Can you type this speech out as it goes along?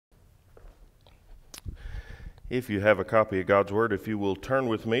If you have a copy of God's Word, if you will turn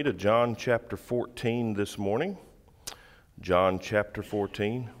with me to John chapter 14 this morning. John chapter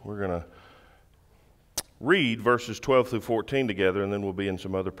 14. We're going to read verses 12 through 14 together, and then we'll be in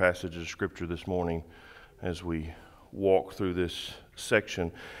some other passages of Scripture this morning as we walk through this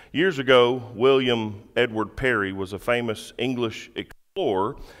section. Years ago, William Edward Parry was a famous English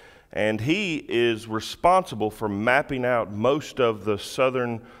explorer, and he is responsible for mapping out most of the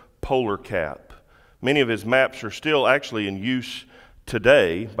southern polar cap. Many of his maps are still actually in use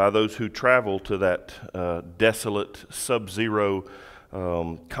today by those who travel to that desolate sub-zero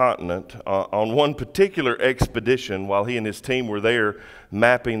continent. On one particular expedition, while he and his team were there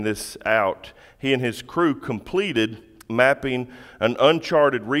mapping this out, he and his crew completed mapping an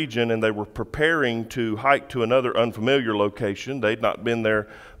uncharted region, and they were preparing to hike to another unfamiliar location. They'd not been there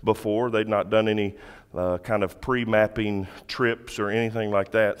before. They'd not done any kind of pre-mapping trips or anything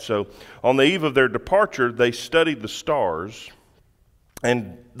like that. So on the eve of their departure, they studied the stars,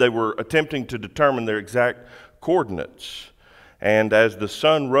 and they were attempting to determine their exact coordinates. And as the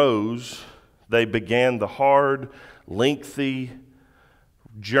sun rose, they began the hard, lengthy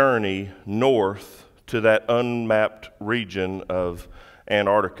journey north to that unmapped region of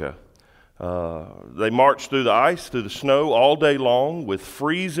Antarctica. They marched through the ice, through the snow all day long with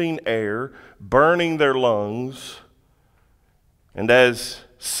freezing air, burning their lungs. And as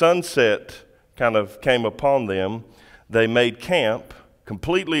sunset kind of came upon them, they made camp,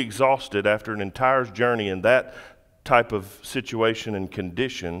 completely exhausted after an entire journey in that type of situation and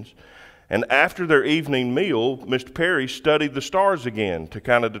conditions. And after their evening meal, Mr. Parry studied the stars again to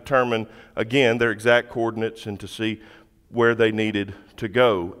kind of determine, again, their exact coordinates and to see where they needed to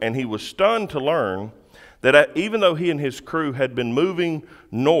go. And he was stunned to learn that even though he and his crew had been moving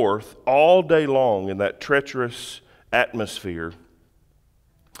north all day long in that treacherous atmosphere,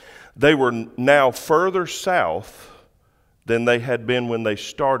 they were now further south than they had been when they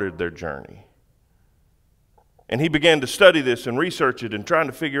started their journey. And he began to study this and research it and trying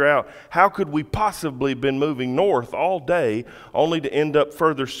to figure out how could we possibly have been moving north all day only to end up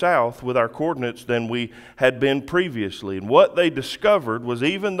further south with our coordinates than we had been previously. And what they discovered was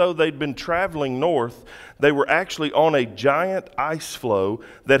even though they'd been traveling north, they were actually on a giant ice floe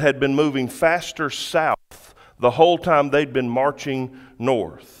that had been moving faster south the whole time they'd been marching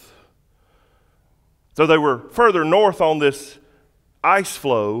north. So they were further north on this ice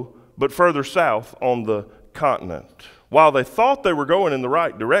floe, but further south on the continent. While they thought they were going in the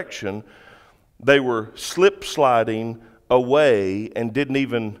right direction, they were slip sliding away and didn't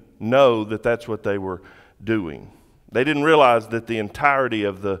even know that that's what they were doing. They didn't realize that the entirety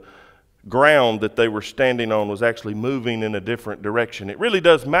of the ground that they were standing on was actually moving in a different direction. It really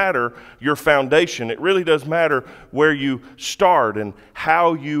does matter your foundation. It really does matter where you start and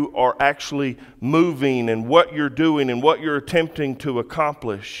how you are actually moving and what you're doing and what you're attempting to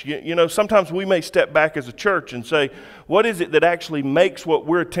accomplish. You know, sometimes we may step back as a church and say, what is it that actually makes what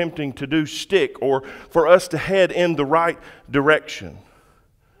we're attempting to do stick or for us to head in the right direction?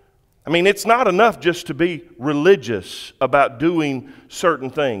 I mean, it's not enough just to be religious about doing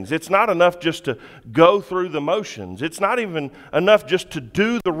certain things. It's not enough just to go through the motions. It's not even enough just to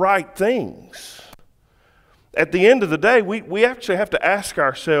do the right things. At the end of the day, we actually have to ask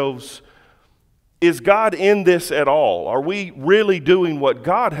ourselves, is God in this at all? Are we really doing what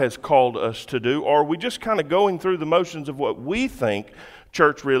God has called us to do? Or are we just kind of going through the motions of what we think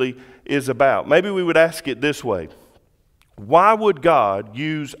church really is about? Maybe we would ask it this way. Why would God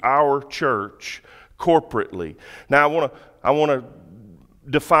use our church corporately? Now, I want to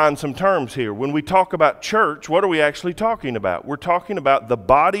define some terms here. When we talk about church, what are we actually talking about? We're talking about the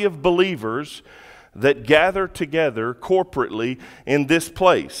body of believers that gather together corporately in this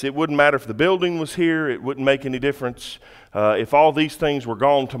place. It wouldn't matter if the building was here. It wouldn't make any difference if all these things were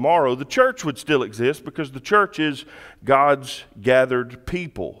gone tomorrow. The church would still exist because the church is God's gathered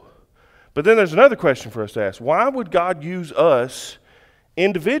people. But then there's another question for us to ask. Why would God use us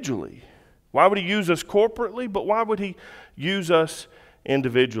individually? Why would he use us corporately, but why would he use us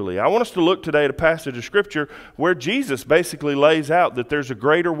individually? I want us to look today at a passage of Scripture where Jesus basically lays out that there's a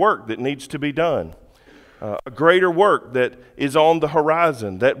greater work that needs to be done. A greater work that is on the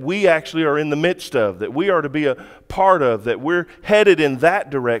horizon, that we actually are in the midst of, that we are to be a part of, that we're headed in that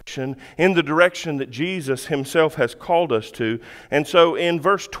direction, in the direction that Jesus himself has called us to. And so in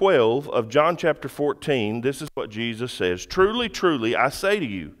verse 12 of John chapter 14, this is what Jesus says, "Truly, truly, I say to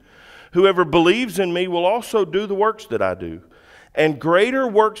you, whoever believes in me will also do the works that I do, and greater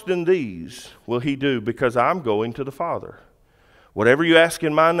works than these will he do, because I'm going to the Father. Whatever you ask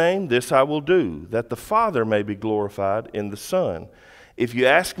in my name, this I will do, that the Father may be glorified in the Son. If you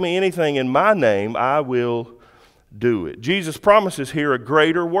ask me anything in my name, I will do it. Jesus promises here a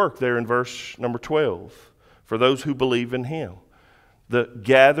greater work there in verse number 12 for those who believe in him. The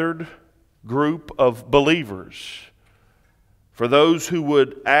gathered group of believers. For those who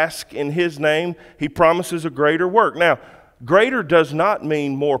would ask in his name, he promises a greater work. Now, greater does not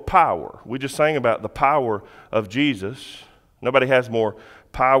mean more power. We just sang about the power of Jesus. Nobody has more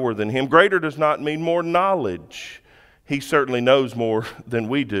power than him. Greater does not mean more knowledge. He certainly knows more than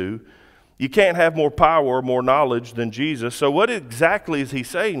we do. You can't have more power or more knowledge than Jesus. So what exactly is he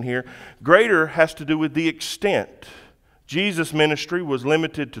saying here? Greater has to do with the extent. Jesus' ministry was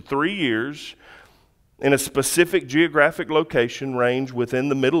limited to 3 years in a specific geographic location range within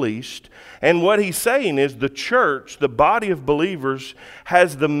the Middle East. And what he's saying is the church, the body of believers,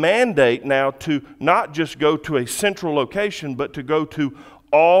 has the mandate now to not just go to a central location, but to go to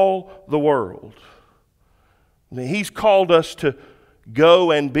all the world. I mean, he's called us to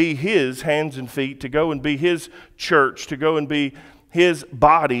go and be his hands and feet, to go and be his church, to go and be his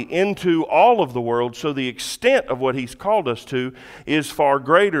body into all of the world. So the extent of what he's called us to is far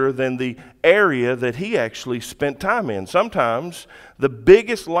greater than the area that he actually spent time in. Sometimes the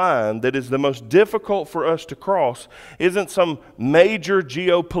biggest line that is the most difficult for us to cross isn't some major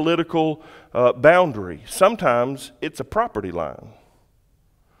geopolitical boundary. Sometimes it's a property line.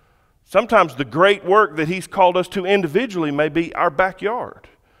 Sometimes the great work that he's called us to individually may be our backyard.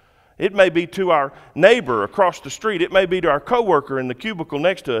 It may be to our neighbor across the street. It may be to our coworker in the cubicle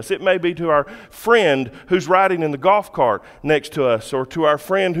next to us. It may be to our friend who's riding in the golf cart next to us, or to our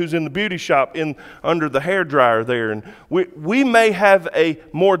friend who's in the beauty shop under the hairdryer there. And we may have a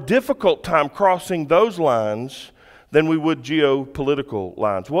more difficult time crossing those lines than we would geopolitical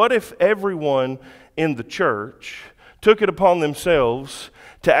lines. What if everyone in the church took it upon themselves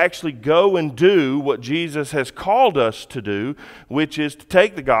to actually go and do what Jesus has called us to do, which is to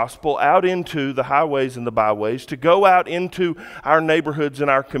take the gospel out into the highways and the byways, to go out into our neighborhoods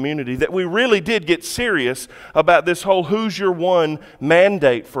and our community, that we really did get serious about this whole who's your one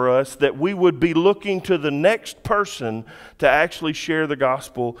mandate for us, that we would be looking to the next person to actually share the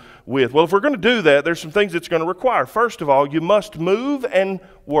gospel with. Well, if we're going to do that, there's some things it's going to require. First of all, you must move and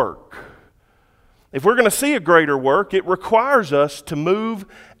work. If we're going to see a greater work, it requires us to move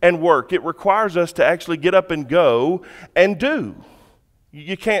and work. It requires us to actually get up and go and do.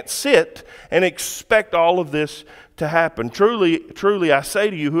 You can't sit and expect all of this to happen. Truly, truly, I say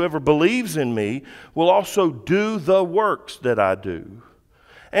to you, whoever believes in me will also do the works that I do.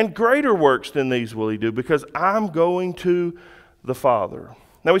 And greater works than these will he do, because I'm going to the Father.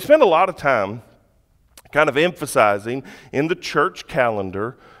 Now, we spend a lot of time kind of emphasizing in the church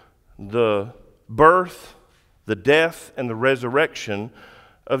calendar the birth, the death, and the resurrection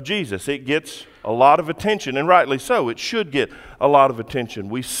of Jesus. It gets a lot of attention, and rightly so. It should get a lot of attention.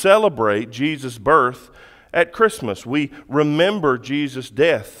 We celebrate Jesus' birth at Christmas. We remember Jesus'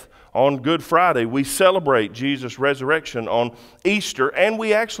 death on Good Friday. We celebrate Jesus' resurrection on Easter, and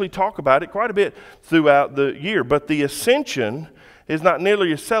we actually talk about it quite a bit throughout the year. But the ascension is not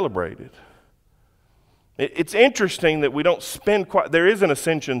nearly as celebrated. It's interesting that we don't spend quite... There is an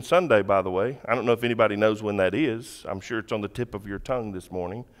Ascension Sunday, by the way. I don't know if anybody knows when that is. I'm sure it's on the tip of your tongue this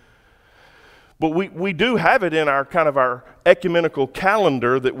morning. But we do have it in our kind of our ecumenical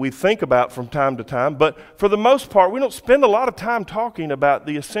calendar that we think about from time to time. But for the most part, we don't spend a lot of time talking about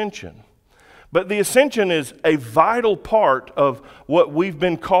the ascension. But the ascension is a vital part of what we've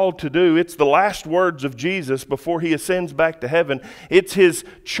been called to do. It's the last words of Jesus before he ascends back to heaven. It's his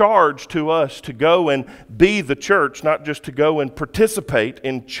charge to us to go and be the church, not just to go and participate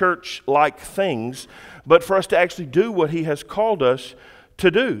in church-like things, but for us to actually do what he has called us to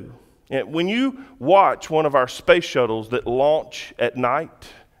do. When you watch one of our space shuttles that launch at night,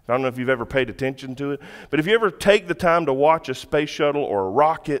 I don't know if you've ever paid attention to it, but if you ever take the time to watch a space shuttle or a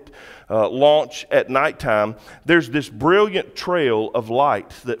rocket launch at nighttime, there's this brilliant trail of light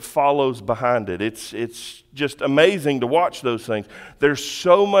that follows behind it. It's just amazing to watch those things. There's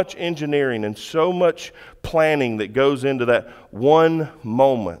so much engineering and so much planning that goes into that one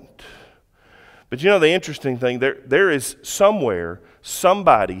moment. But you know the interesting thing, there is somewhere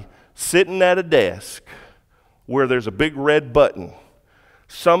somebody sitting at a desk where there's a big red button.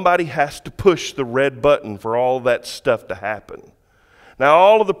 Somebody has to push the red button for all that stuff to happen. Now,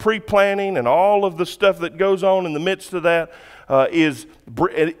 all of the pre-planning and all of the stuff that goes on in the midst of that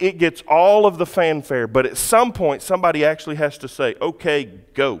it gets all of the fanfare. But at some point, somebody actually has to say, okay,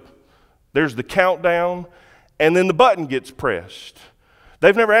 go. There's the countdown, and then the button gets pressed.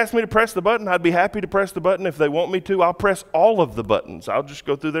 They've never asked me to press the button. I'd be happy to press the button if they want me to. I'll press all of the buttons. I'll just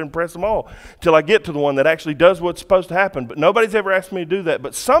go through there and press them all till I get to the one that actually does what's supposed to happen. But nobody's ever asked me to do that.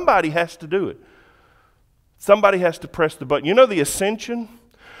 But somebody has to do it. Somebody has to press the button. You know, the ascension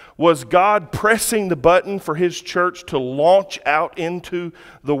was God pressing the button for his church to launch out into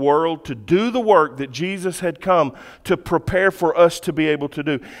the world, to do the work that Jesus had come to prepare for us to be able to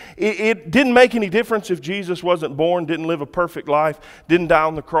do. It didn't make any difference if Jesus wasn't born, didn't live a perfect life, didn't die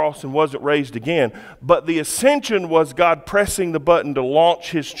on the cross, and wasn't raised again. But the ascension was God pressing the button to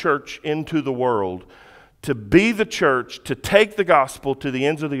launch his church into the world, to be the church, to take the gospel to the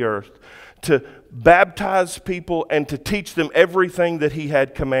ends of the earth, to baptize people and to teach them everything that he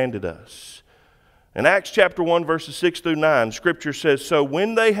had commanded us. In Acts chapter 1, verses 6 through 9, Scripture says, "So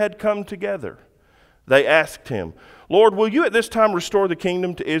when they had come together, they asked him, 'Lord, will you at this time restore the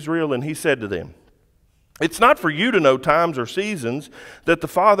kingdom to Israel?' And he said to them, 'It's not for you to know times or seasons that the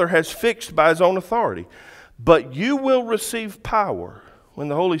Father has fixed by his own authority, but you will receive power when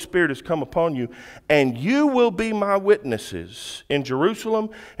the Holy Spirit has come upon you, and you will be my witnesses in Jerusalem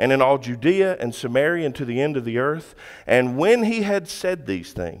and in all Judea and Samaria and to the end of the earth.' And when he had said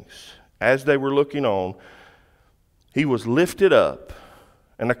these things, as they were looking on, he was lifted up,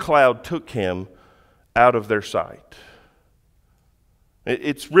 and a cloud took him out of their sight."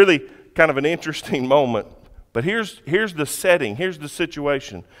 It's really kind of an interesting moment, but here's the setting, here's the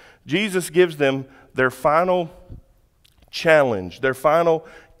situation. Jesus gives them their final challenge, their final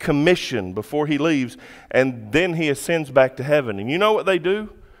commission before he leaves, and then he ascends back to heaven. And you know what they do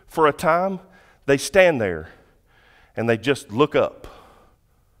for a time? They stand there and they just look up.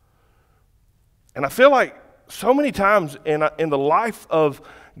 And I feel like so many times in the life of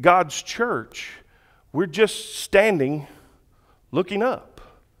God's church, we're just standing looking up.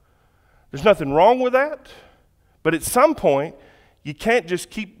 There's nothing wrong with that, but at some point you can't just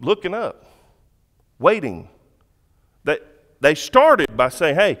keep looking up, waiting. They started by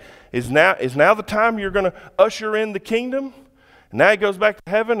saying, "Hey, is now the time you're going to usher in the kingdom?" And now he goes back to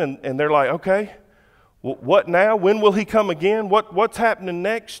heaven, and they're like, "Okay, well, what now? When will he come again? What's happening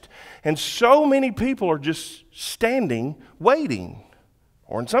next?" And so many people are just standing, waiting,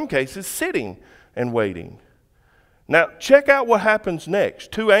 or in some cases, sitting and waiting. Now, check out what happens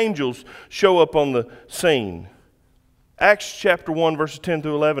next. Two angels show up on the scene. Acts chapter 1, verses 10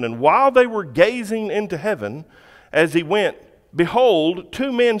 through 11. "And while they were gazing into heaven as he went, behold, two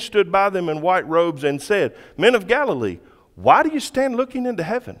men stood by them in white robes and said, 'Men of Galilee, why do you stand looking into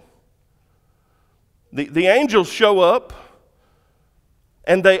heaven?'" The angels show up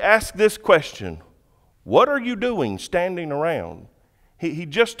and they ask this question: "What are you doing standing around?" He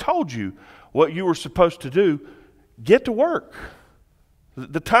just told you what you were supposed to do. Get to work.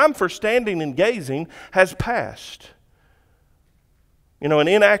 The time for standing and gazing has passed. You know, an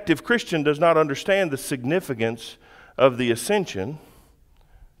inactive Christian does not understand the significance of the ascension,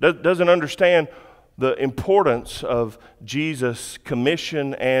 doesn't understand the importance of Jesus'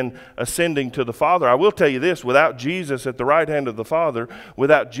 commission and ascending to the Father. I will tell you this, without Jesus at the right hand of the Father,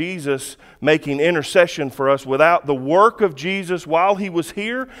 without Jesus making intercession for us, without the work of Jesus while he was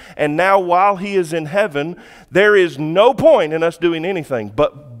here and now while he is in heaven, there is no point in us doing anything.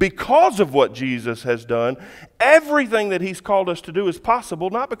 But because of what Jesus has done, everything that he's called us to do is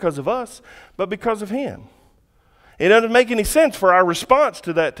possible, not because of us, but because of him. It doesn't make any sense for our response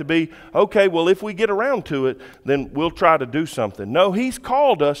to that to be, okay, well, if we get around to it, then we'll try to do something. No, he's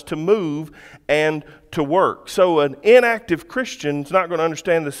called us to move and to work. So an inactive Christian is not going to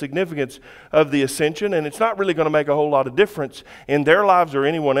understand the significance of the ascension, and it's not really going to make a whole lot of difference in their lives or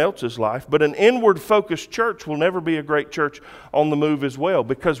anyone else's life. But an inward-focused church will never be a great church on the move as well,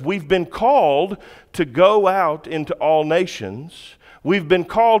 because we've been called to go out into all nations. We've been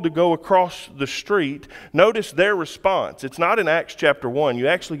called to go across the street. Notice their response. It's not in Acts chapter 1. You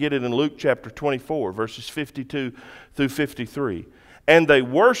actually get it in Luke chapter 24, verses 52 through 53. "And they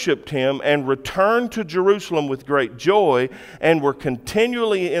worshiped him and returned to Jerusalem with great joy and were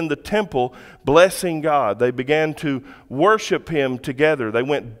continually in the temple blessing God." They began to worship him together. They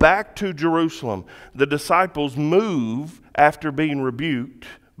went back to Jerusalem. The disciples moved after being rebuked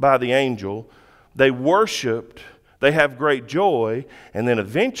by the angel. They worshiped. They have great joy, and then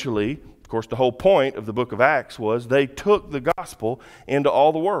eventually, of course, the whole point of the book of Acts was they took the gospel into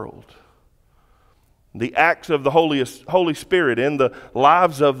all the world. The acts of the Holy Spirit in the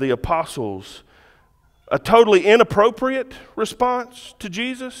lives of the apostles, a totally inappropriate response to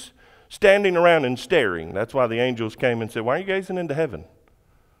Jesus, standing around and staring. That's why the angels came and said, "Why are you gazing into heaven?"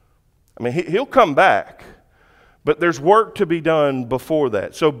 I mean, he'll come back, but there's work to be done before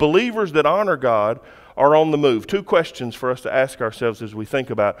that. So believers that honor God are on the move. Two questions for us to ask ourselves as we think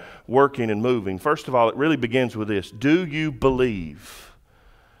about working and moving. First of all, it really begins with this: do you believe?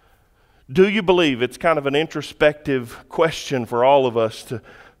 Do you believe? It's kind of an introspective question for all of us to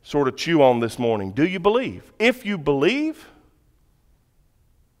sort of chew on this morning. Do you believe? If you believe,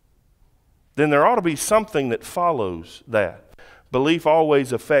 then there ought to be something that follows that. Belief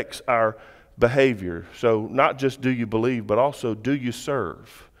always affects our behavior. So not just do you believe, but also do you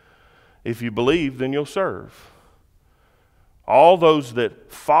serve? If you believe, then you'll serve. All those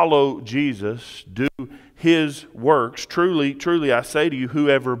that follow Jesus do his works. Truly, truly, I say to you,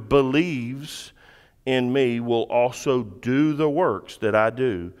 whoever believes in me will also do the works that I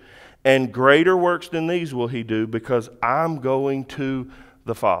do. And greater works than these will he do, because I'm going to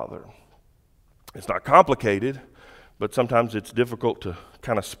the Father. It's not complicated, but sometimes it's difficult to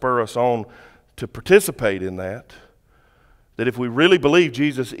kind of spur us on to participate in that. That if we really believe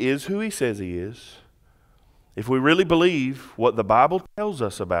Jesus is who he says he is, if we really believe what the Bible tells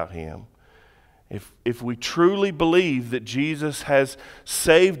us about him, if we truly believe that Jesus has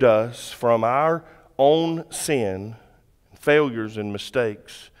saved us from our own sin, failures and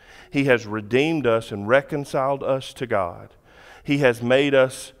mistakes, he has redeemed us and reconciled us to God. He has made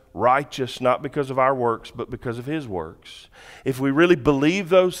us righteous not because of our works, but because of his works. If we really believe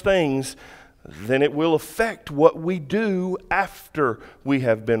those things, then it will affect what we do after we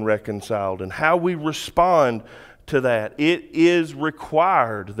have been reconciled and how we respond to that. It is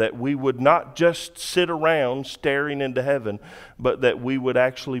required that we would not just sit around staring into heaven, but that we would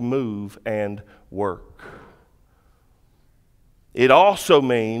actually move and work. It also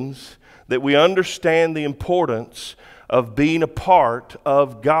means that we understand the importance of being a part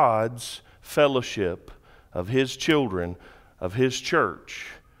of God's fellowship, of his children, of his church.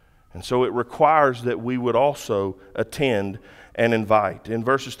 And so it requires that we would also attend and invite. In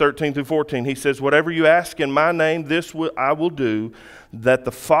verses 13 through 14, he says, whatever you ask in my name, this I will do, that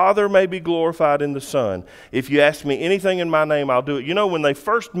the Father may be glorified in the Son. If you ask me anything in my name, I'll do it. You know, when they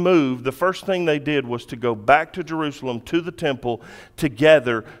first moved, the first thing they did was to go back to Jerusalem, to the temple,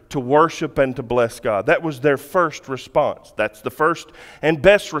 together to worship and to bless God. That was their first response. That's the first and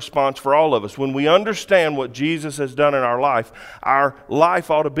best response for all of us. When we understand what Jesus has done in our life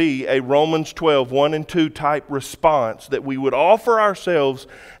ought to be a Romans 12, 1 and 2 type response, that we would offer ourselves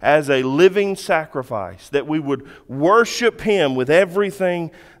as a living sacrifice, that we would worship him with everything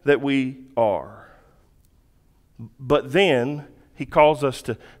that we are. But then he calls us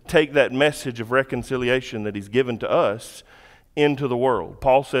to take that message of reconciliation that he's given to us into the world.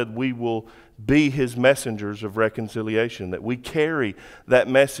 Paul said we will be his messengers of reconciliation, that we carry that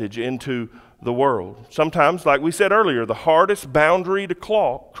message into the world. Sometimes, like we said earlier, the hardest boundary to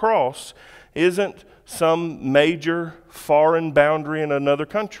cross isn't some major foreign boundary in another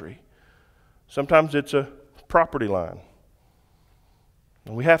country. Sometimes it's a property line.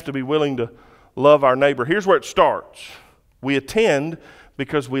 And we have to be willing to love our neighbor. Here's where it starts. We attend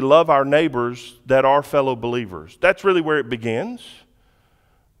because we love our neighbors that are fellow believers. That's really where it begins.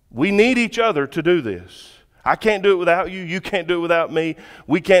 We need each other to do this. I can't do it without you. You can't do it without me.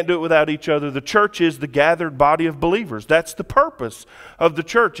 We can't do it without each other. The church is the gathered body of believers. That's the purpose of the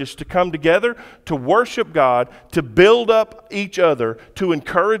church, is to come together, to worship God, to build up each other, to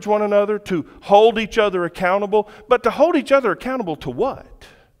encourage one another, to hold each other accountable. But to hold each other accountable to what?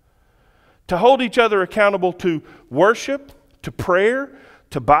 To hold each other accountable to worship, to prayer,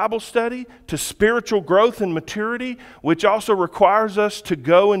 to Bible study, to spiritual growth and maturity, which also requires us to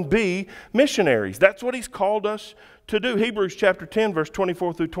go and be missionaries. That's what he's called us to do. Hebrews chapter 10, verse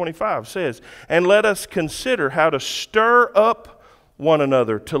 24 through 25 says, and let us consider how to stir up one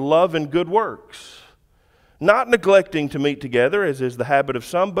another to love and good works, not neglecting to meet together, as is the habit of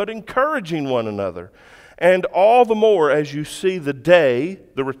some, but encouraging one another. And all the more as you see the day,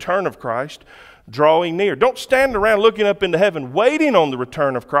 the return of Christ, drawing near. Don't stand around looking up into heaven waiting on the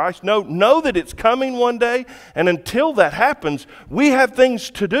return of Christ. No, know that it's coming one day, and until that happens, we have things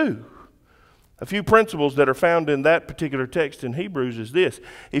to do. A few principles that are found in that particular text in Hebrews is this.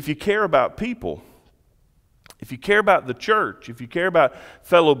 If you care about people, if you care about the church, if you care about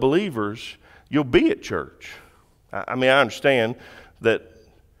fellow believers, you'll be at church. I mean, I understand that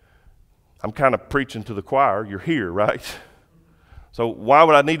I'm kind of preaching to the choir. You're here, right? So why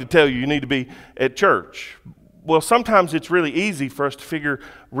would I need to tell you need to be at church? Well, sometimes it's really easy for us to figure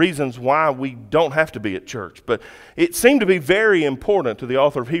reasons why we don't have to be at church. But it seemed to be very important to the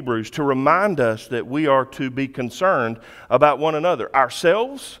author of Hebrews to remind us that we are to be concerned about one another.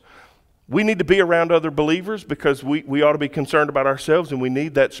 Ourselves, we need to be around other believers because we ought to be concerned about ourselves, and we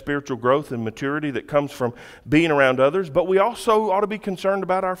need that spiritual growth and maturity that comes from being around others. But we also ought to be concerned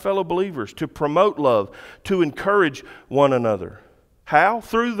about our fellow believers, to promote love, to encourage one another. How?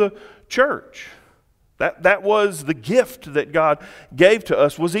 Through the church. That was the gift that God gave to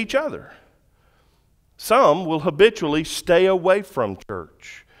us, was each other. Some will habitually stay away from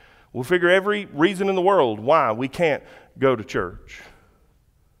church. We'll figure every reason in the world why we can't go to church.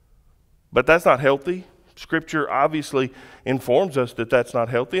 But that's not healthy. Scripture obviously informs us that that's not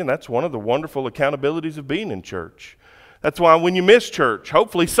healthy, and that's one of the wonderful accountabilities of being in church. That's why when you miss church,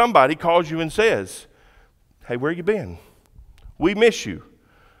 hopefully somebody calls you and says, "Hey, where you been? We miss you."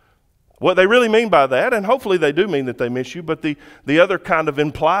 What they really mean by that, and hopefully they do mean that they miss you, but the other kind of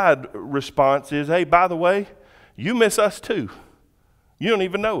implied response is, "Hey, by the way, you miss us too. You don't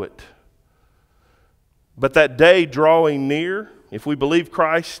even know it." But that day drawing near, if we believe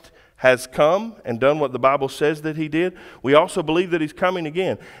Christ has come and done what the Bible says that he did, we also believe that he's coming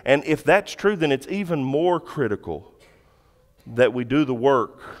again. And if that's true, then it's even more critical that we do the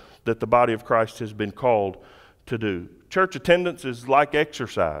work that the body of Christ has been called to do. Church attendance is like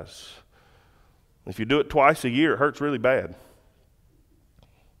exercise. If you do it twice a year, it hurts really bad.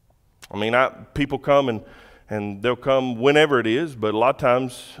 I mean, people come and they'll come whenever it is, but a lot of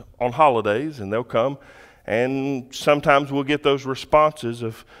times on holidays, and they'll come, and sometimes we'll get those responses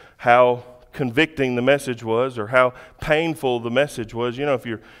of how convicting the message was or how painful the message was. You know, if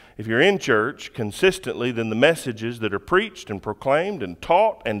you're in church consistently, then the messages that are preached and proclaimed and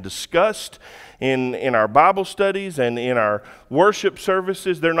taught and discussed in our Bible studies and in our worship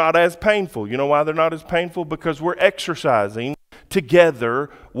services, they're not as painful. You know why they're not as painful? Because we're exercising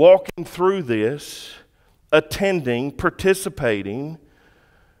together, walking through this, attending, participating.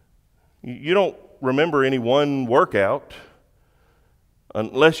 You don't remember any one workout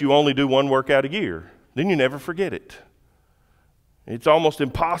unless you only do one workout a year. Then you never forget it. It's almost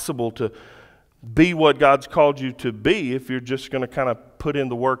impossible to be what God's called you to be if you're just going to kind of put in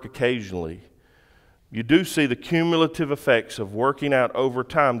the work occasionally. You do see the cumulative effects of working out over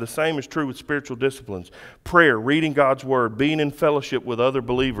time. The same is true with spiritual disciplines. Prayer, reading God's Word, being in fellowship with other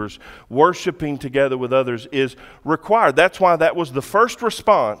believers, worshiping together with others is required. That's why that was the first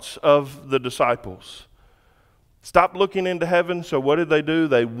response of the disciples. Stopped looking into heaven, so what did they do?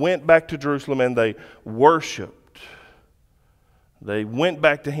 They went back to Jerusalem and they worshiped. They went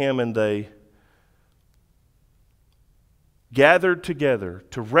back to him and they gathered together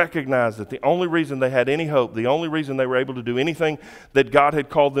to recognize that the only reason they had any hope, the only reason they were able to do anything that God had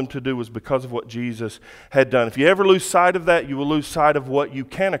called them to do was because of what Jesus had done. If you ever lose sight of that, you will lose sight of what you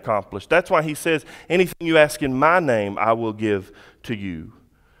can accomplish. That's why he says, anything you ask in my name, I will give to you.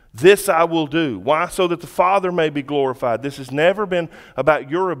 This I will do. Why? So that the Father may be glorified. This has never been about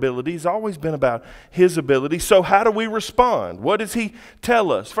your ability. It's always been about his ability. So how do we respond? What does he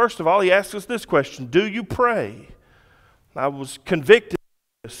tell us? First of all, he asks us this question: do you pray? I was convicted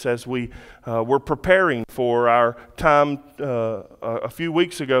of this as we were preparing for our time a few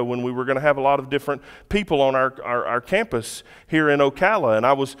weeks ago when we were going to have a lot of different people on our campus here in Ocala. And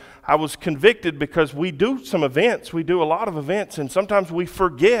I was convicted because we do some events. We do a lot of events, and sometimes we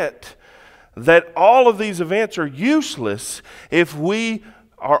forget that all of these events are useless if we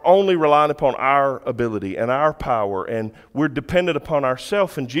are only relying upon our ability and our power, and we're dependent upon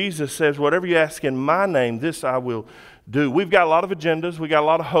ourselves. And Jesus says, whatever you ask in my name, this I will do. We've got a lot of agendas. We got a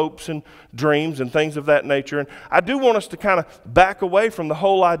lot of hopes and dreams and things of that nature. And I do want us to kind of back away from the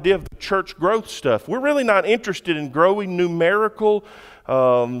whole idea of the church growth stuff. We're really not interested in growing numerical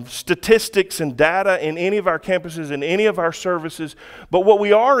statistics and data in any of our campuses, in any of our services. But what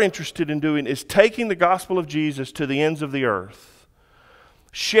we are interested in doing is taking the gospel of Jesus to the ends of the earth,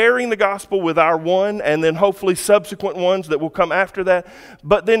 sharing the gospel with our one and then hopefully subsequent ones that will come after that,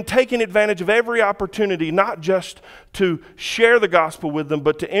 but then taking advantage of every opportunity, not just to share the gospel with them,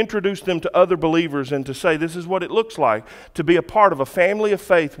 but to introduce them to other believers and to say this is what it looks like to be a part of a family of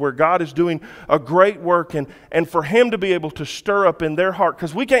faith where God is doing a great work, and for him to be able to stir up in their heart,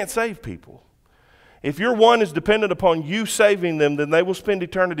 because we can't save people. If your one is dependent upon you saving them, then they will spend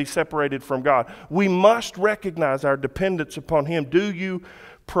eternity separated from God. We must recognize our dependence upon him. Do you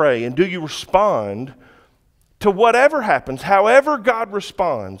pray, and do you respond to whatever happens, however God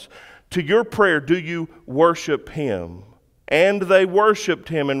responds to your prayer? Do you worship him? And they worshiped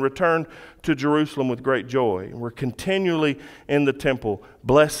him and returned to Jerusalem with great joy. And we're continually in the temple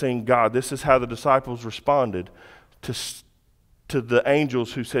blessing God. This is how the disciples responded to the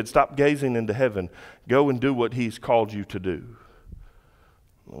angels who said, stop gazing into heaven, go and do what he's called you to do.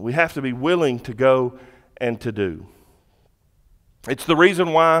 We have to be willing to go and to do. It's the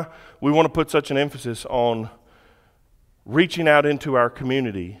reason why we want to put such an emphasis on reaching out into our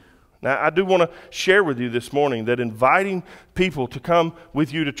community. Now, I do want to share with you this morning that inviting people to come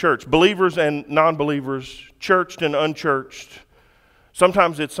with you to church, believers and non-believers, churched and unchurched.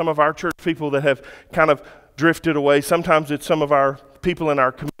 Sometimes it's some of our church people that have kind of drifted away. Sometimes it's some of our people in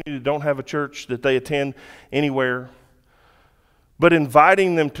our community that don't have a church that they attend anywhere. But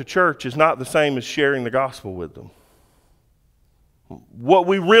inviting them to church is not the same as sharing the gospel with them. What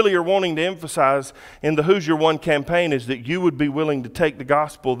we really are wanting to emphasize in the Who's Your One campaign is that you would be willing to take the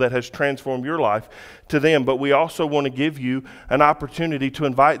gospel that has transformed your life to them. But we also want to give you an opportunity to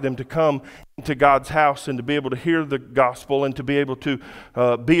invite them to come into God's house and to be able to hear the gospel and to be able to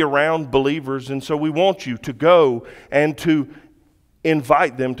be around believers. And so we want you to go and to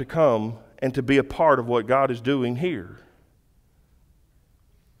invite them to come and to be a part of what God is doing here.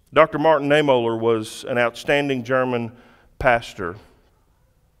 Dr. Martin Niemöller was an outstanding German pastor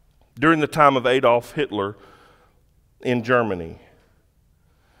during the time of Adolf Hitler in Germany.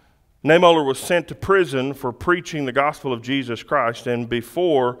 Niemöller was sent to prison for preaching the gospel of Jesus Christ, and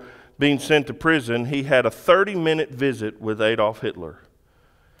before being sent to prison, he had a 30-minute visit with Adolf Hitler.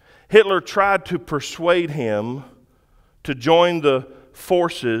 Hitler tried to persuade him to join the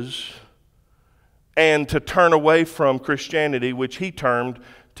forces and to turn away from Christianity, which he termed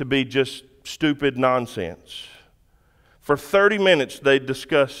to be just stupid nonsense. For 30 minutes, they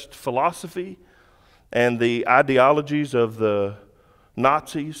discussed philosophy and the ideologies of the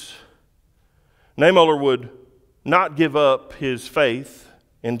Nazis. Niemöller would not give up his faith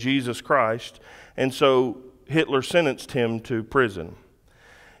in Jesus Christ, and so Hitler sentenced him to prison.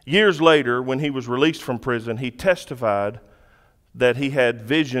 Years later, when he was released from prison, he testified that he had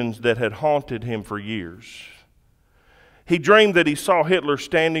visions that had haunted him for years. He dreamed that he saw Hitler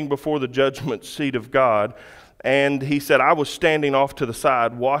standing before the judgment seat of God, and he said, I was standing off to the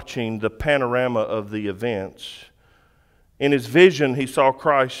side watching the panorama of the events. In his vision, he saw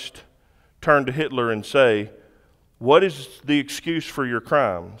Christ turn to Hitler and say, what is the excuse for your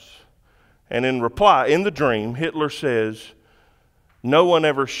crimes? And in reply, in the dream, Hitler says, no one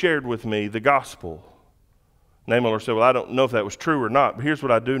ever shared with me the gospel. Niemöller said, well, I don't know if that was true or not, but here's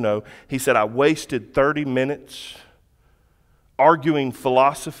what I do know. He said, I wasted 30 minutes arguing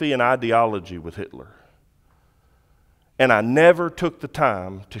philosophy and ideology with Hitler. And I never took the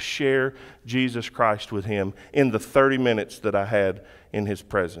time to share Jesus Christ with him in the 30 minutes that I had in his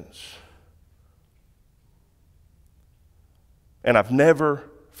presence. And I've never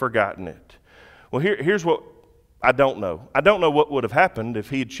forgotten it. Well, here's what I don't know. I don't know what would have happened if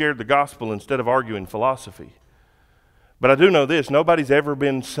he had shared the gospel instead of arguing philosophy. But I do know this, nobody's ever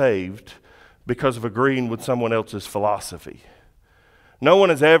been saved because of agreeing with someone else's philosophy. No one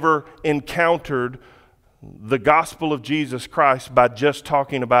has ever encountered the gospel of Jesus Christ by just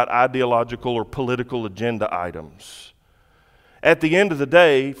talking about ideological or political agenda items. At the end of the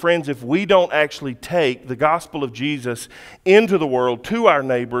day, friends, if we don't actually take the gospel of Jesus into the world, to our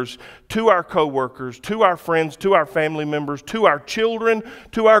neighbors, to our co-workers, to our friends, to our family members, to our children,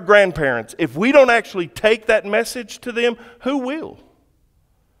 to our grandparents, if we don't actually take that message to them, who will?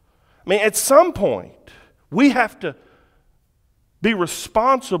 I mean, at some point, we have to be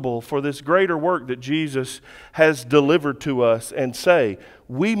responsible for this greater work that Jesus has delivered to us and say,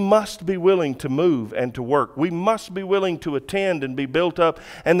 we must be willing to move and to work. We must be willing to attend and be built up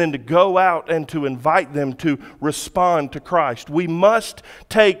and then to go out and to invite them to respond to Christ. We must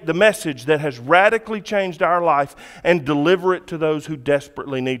take the message that has radically changed our life and deliver it to those who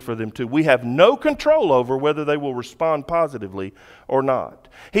desperately need for them to. We have no control over whether they will respond positively or not.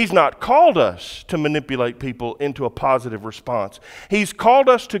 He's not called us to manipulate people into a positive response. He's called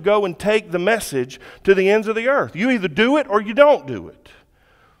us to go and take the message to the ends of the earth. You either do it or you don't do it.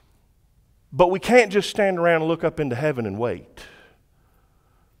 But we can't just stand around and look up into heaven and wait.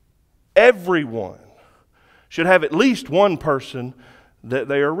 Everyone should have at least one person that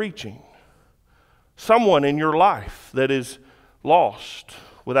they are reaching. Someone in your life that is lost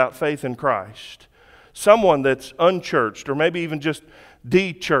without faith in Christ. Someone that's unchurched or maybe even just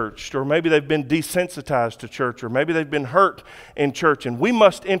de-churched, or maybe they've been desensitized to church, or maybe they've been hurt in church, and we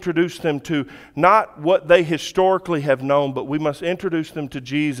must introduce them to not what they historically have known, but we must introduce them to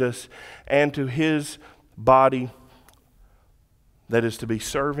Jesus and to his body that is to be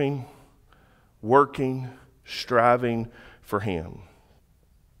serving, working, striving for him.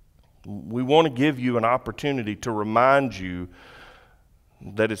 We want to give you an opportunity to remind you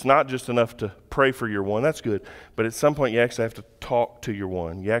that it's not just enough to pray for your one. That's good. But at some point, you actually have to talk to your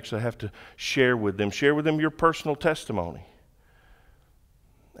one. You actually have to share with them. Share with them your personal testimony.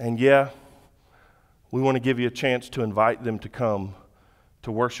 And yeah, we want to give you a chance to invite them to come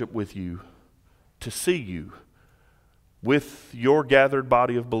to worship with you, to see you with your gathered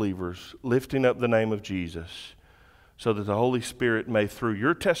body of believers, lifting up the name of Jesus, so that the Holy Spirit may, through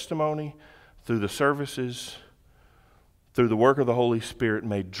your testimony, through the services, through the work of the Holy Spirit,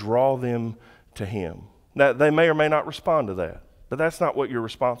 may draw them to him. Now, they may or may not respond to that, but that's not what you're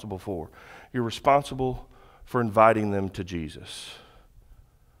responsible for. You're responsible for inviting them to Jesus.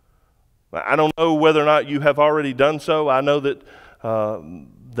 I don't know whether or not you have already done so. I know that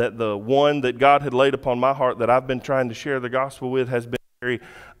that the one that God had laid upon my heart that I've been trying to share the gospel with has been very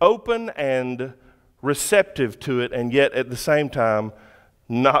open and receptive to it, and yet at the same time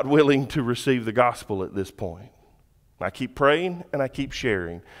not willing to receive the gospel at this point. I keep praying and I keep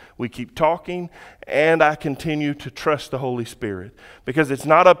sharing. We keep talking, and I continue to trust the Holy Spirit, because it's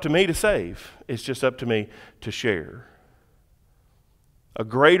not up to me to save. It's just up to me to share. A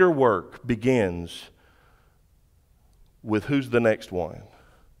greater work begins with who's the next one.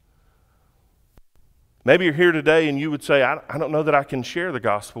 Maybe you're here today and you would say, I don't know that I can share the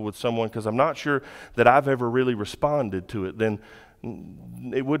gospel with someone because I'm not sure that I've ever really responded to it. Then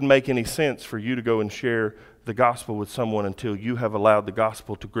it wouldn't make any sense for you to go and share the gospel with someone until you have allowed the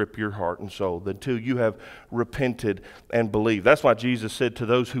gospel to grip your heart and soul, until you have repented and believed. That's why Jesus said, to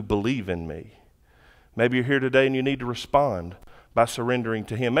those who believe in me. Maybe you're here today and you need to respond by surrendering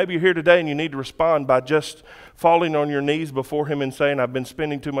to Him. Maybe you're here today and you need to respond by just falling on your knees before Him and saying, I've been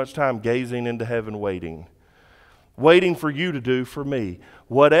spending too much time gazing into heaven waiting for you to do for me.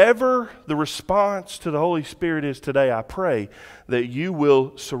 Whatever the response to the Holy Spirit is today, I pray that you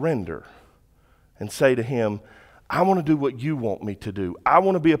will surrender and say to Him, I want to do what you want me to do. I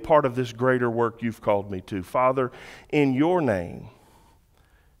want to be a part of this greater work you've called me to. Father, in your name,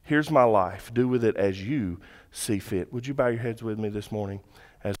 here's my life. Do with it as you see fit. Would you bow your heads with me this morning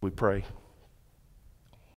as we pray?